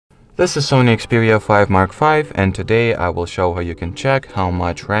This is SONY Xperia 5 Mark V, and today I will show how you can check how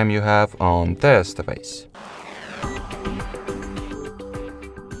much RAM you have on this device.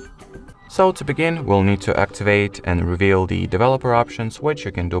 So to begin, we'll need to activate and reveal the developer options, which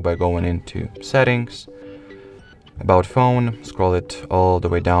you can do by going into Settings, About Phone, scroll it all the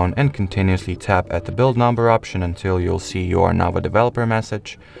way down and continuously tap at the build number option until you'll see You Are Now a Developer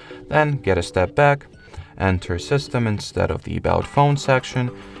message. Then get a step back, enter System instead of the About Phone section.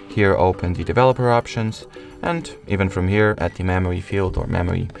 Here open the developer options, and even from here at the memory field or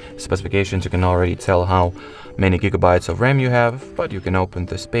memory specifications you can already tell how many gigabytes of RAM you have, but you can open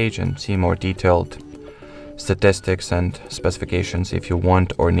this page and see more detailed statistics and specifications if you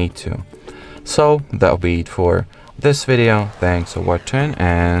want or need to. So that'll be it for this video. Thanks for watching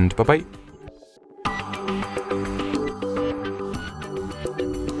and bye bye.